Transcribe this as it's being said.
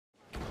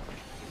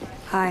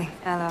Hi,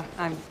 Ella.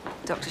 I'm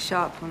Dr.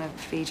 Sharp, one of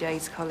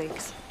VJ's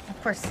colleagues.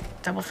 Of course,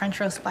 double French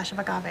roast, splash of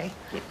agave.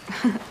 Yep.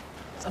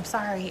 I'm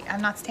sorry,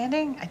 I'm not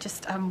standing.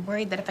 I'm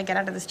worried that if I get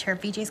out of this chair,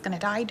 VJ's gonna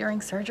die during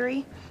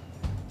surgery.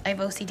 I have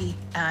OCD,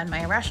 and my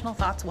irrational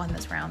thoughts won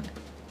this round.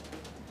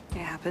 It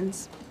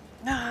happens.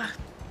 I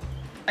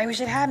wish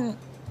it hadn't,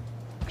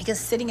 because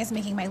sitting is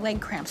making my leg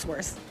cramps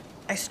worse.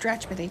 I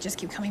stretch, but they just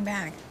keep coming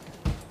back.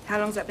 How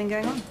long's that been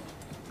going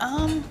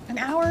on? An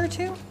hour or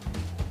two.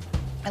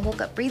 I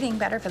woke up breathing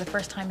better for the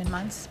first time in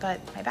months,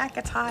 but my back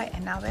gets hot,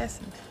 and now this.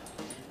 And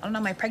I don't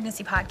know, my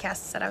pregnancy podcast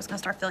said I was gonna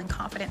start feeling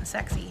confident and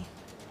sexy.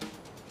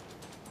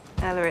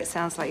 Ella, it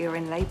sounds like you're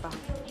in labor.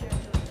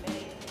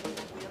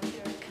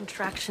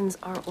 Contractions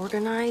are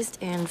organized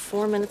and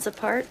 4 minutes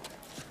apart.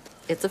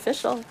 It's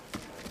official.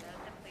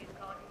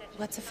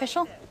 What's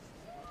official?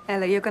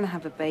 Ella, you're gonna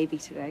have a baby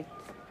today.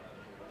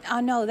 Oh,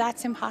 no,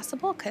 that's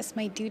impossible, because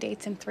my due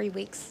date's in 3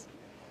 weeks.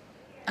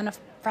 On a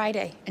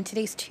Friday, and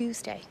today's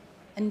Tuesday.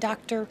 And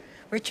Dr.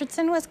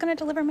 Richardson was gonna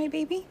deliver my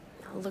baby?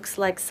 Looks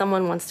like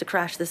someone wants to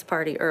crash this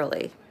party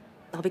early.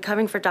 I'll be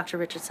covering for Dr.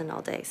 Richardson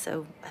all day,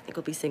 so I think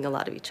we'll be seeing a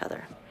lot of each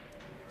other.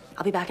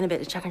 I'll be back in a bit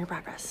to check on your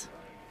progress.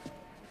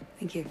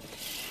 Thank you.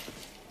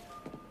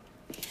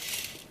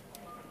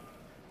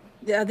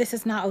 This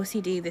is not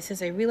OCD. This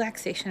is a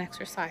relaxation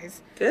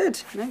exercise.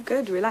 Good. No,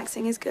 good.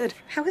 Relaxing is good.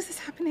 How is this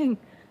happening?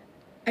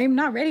 I am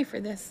not ready for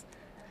this.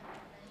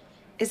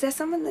 Is there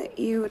someone that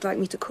you would like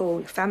me to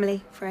call?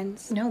 Family?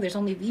 Friends? No, there's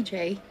only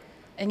VJ.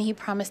 And he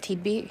promised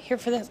he'd be here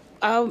for this.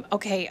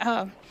 Okay.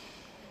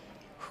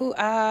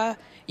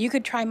 You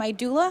could try my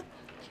doula,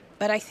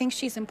 but I think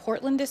she's in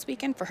Portland this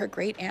weekend for her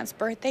great aunt's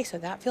birthday, so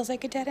that feels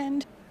like a dead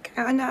end.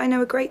 I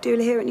know a great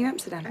doula here at New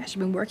Amsterdam. Has she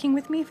been working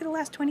with me for the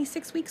last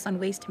 26 weeks on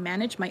ways to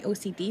manage my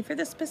OCD for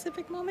this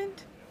specific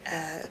moment?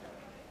 No.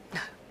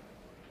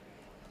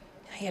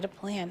 I had a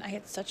plan. I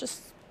had such a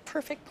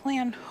perfect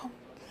plan. Oh.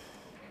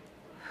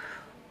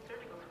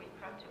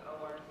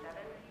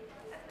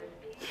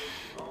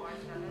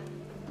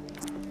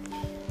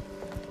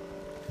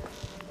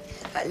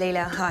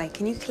 Leila, hi.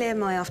 Can you clear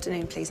my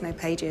afternoon, please? No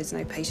pages,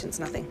 no patients,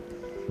 nothing.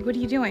 What are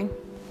you doing?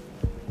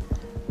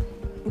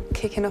 I'm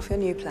kicking off your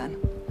new plan.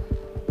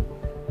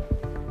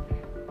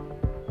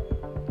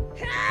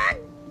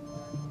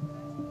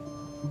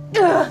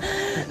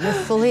 You're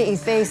fully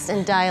effaced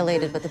and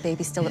dilated, but the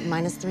baby's still at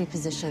 -3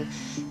 position.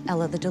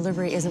 Ella, the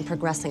delivery isn't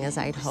progressing as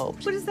I'd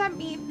hoped. What does that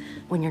mean?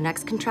 When your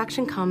next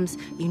contraction comes,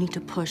 you need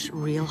to push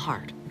real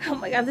hard. Oh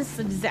my God, this is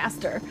a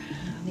disaster.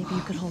 Maybe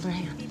you could hold her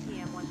hand.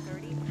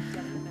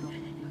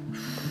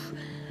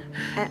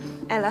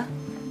 Ella,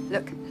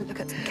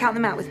 count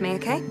them out with me,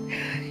 okay?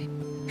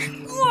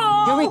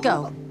 Here we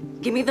go.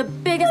 Give me the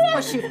biggest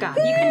push you've got.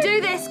 You can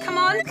do this, come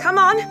on, come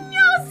on.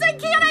 No, I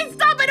can't, I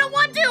stop, I don't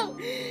want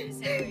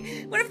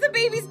to. What if the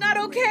baby's not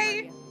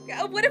okay?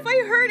 What if I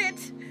hurt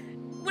it?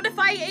 What if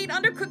I ate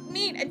undercooked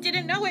meat and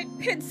didn't know it?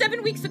 And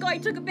 7 weeks ago I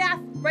took a bath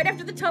right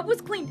after the tub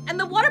was cleaned, and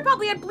the water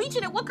probably had bleach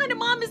in it. What kind of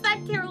mom is that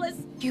careless?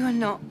 You are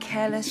not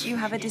careless. You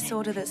have a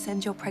disorder that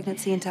sends your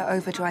pregnancy into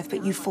overdrive,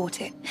 but you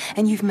fought it,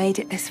 and you've made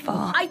it this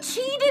far. I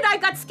cheated. I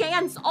got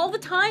scans all the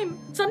time.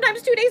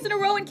 Sometimes 2 days in a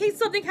row in case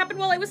something happened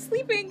while I was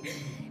sleeping.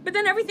 But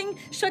then everything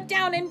shut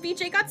down and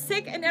VJ got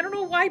sick, and I don't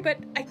know why, but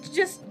I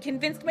just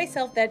convinced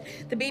myself that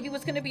the baby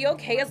was gonna be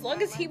okay as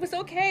long as he was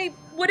okay.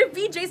 What if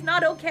VJ's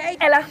not okay?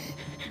 Ella,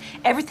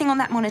 everything on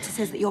that monitor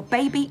says that your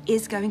baby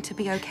is going to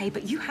be okay,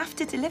 but you have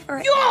to deliver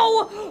it.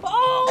 No!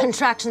 Oh!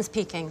 Contractions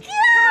peaking.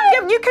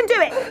 Yeah! You can do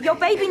it. Your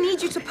baby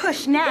needs you to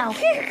push now.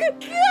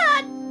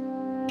 God!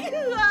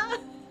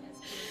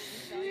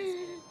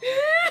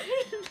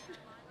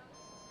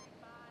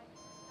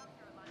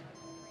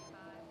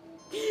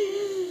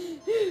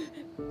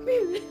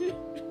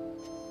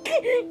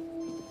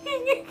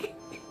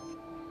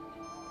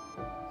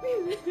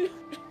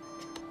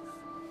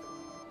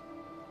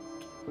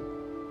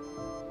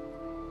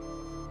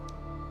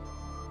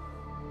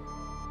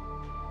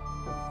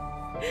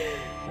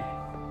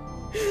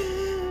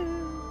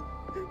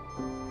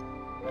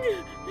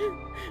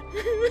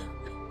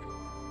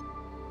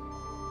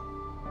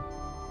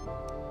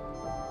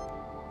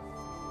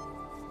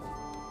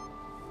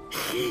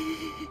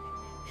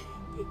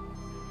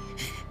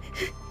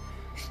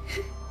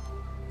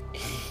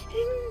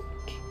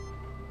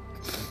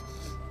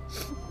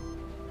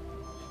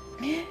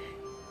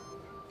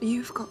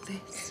 You've got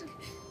this.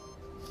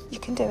 You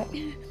can do it.